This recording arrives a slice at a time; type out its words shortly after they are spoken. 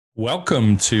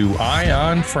Welcome to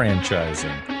Ion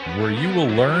Franchising, where you will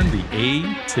learn the A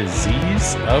to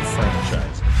Z's of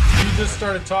franchising. You just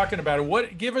started talking about it.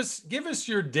 What? Give us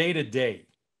your day to day.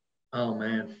 Oh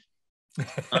man,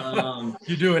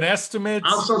 You doing estimates?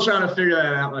 I'm still trying to figure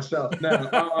that out myself.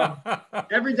 No,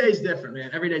 every day's different,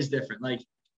 man. Every day's different. Like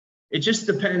it just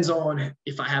depends on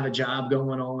if I have a job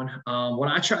going on. What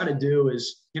I try to do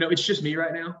is, it's just me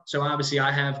right now. So obviously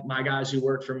I have my guys who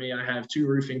work for me. I have 2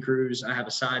 roofing crews. I have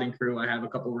a siding crew. I have a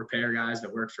couple of repair guys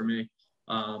that work for me.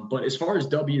 But as far as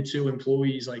W-2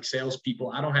 employees, like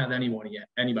salespeople, I don't have anybody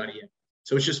yet.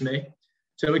 So it's just me.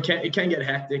 So it can get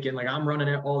hectic, and like I'm running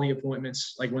at all the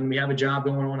appointments. Like when we have a job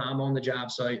going on, I'm on the job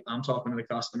site. I'm talking to the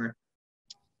customer.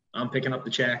 I'm picking up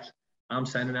the check. I'm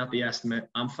sending out the estimate.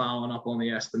 I'm following up on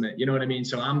the estimate. You know what I mean?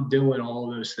 So I'm doing all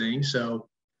of those things. So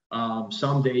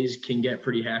some days can get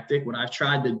pretty hectic. What I've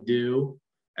tried to do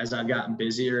as I've gotten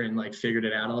busier and like figured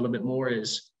it out a little bit more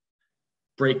is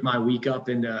break my week up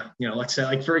into, let's say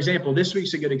like, for example, this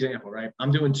week's a good example, right?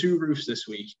 I'm doing 2 roofs this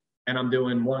week and I'm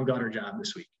doing 1 gutter job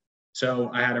this week.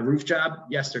 So I had a roof job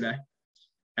yesterday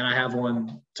and I have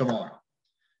one tomorrow.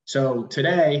 So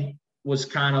today was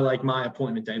kind of like my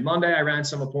appointment day. Monday, I ran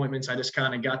some appointments. I just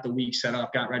kind of got the week set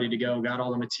up, got ready to go, got all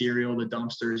the material, the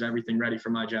dumpsters, everything ready for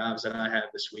my jobs that I have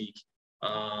this week.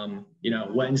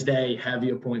 Wednesday, heavy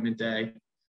appointment day,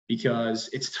 because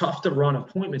it's tough to run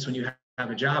appointments when you have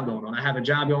a job going on. I have a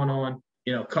job going on,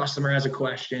 customer has a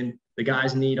question, the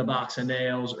guys need a box of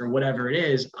nails or whatever it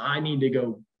is. I need to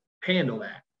go handle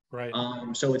that. Right.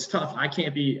 So it's tough. I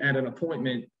can't be at an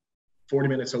appointment 40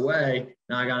 minutes away.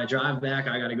 Now I got to drive back.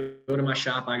 I got to go to my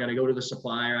shop. I got to go to the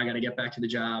supplier. I got to get back to the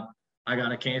job. I got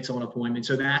to cancel an appointment.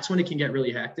 So that's when it can get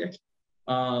really hectic.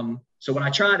 So what I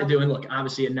try to do, and look,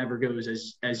 obviously it never goes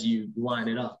as you line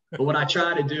it up, but what I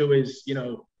try to do is,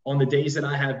 on the days that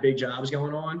I have big jobs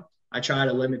going on, I try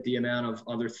to limit the amount of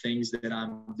other things that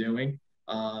I'm doing.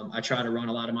 I try to run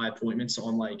a lot of my appointments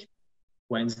on like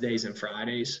Wednesdays and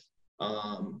Fridays.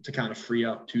 To kind of free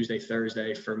up Tuesday,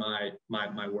 Thursday for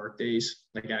my work days,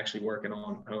 like actually working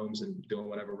on homes and doing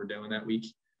whatever we're doing that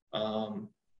week.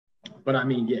 But I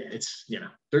mean, yeah, it's,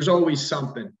 there's always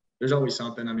something.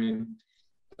 I mean,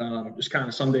 just kind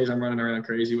of some days I'm running around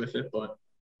crazy with it, but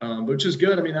which is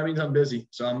good. I mean, that means I'm busy.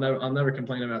 So I'll never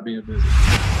complain about being busy.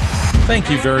 Thank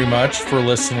you very much for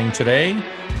listening today.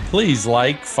 Please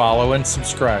like, follow, and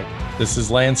subscribe. This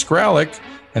is Lance Graulich.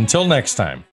 Until next time.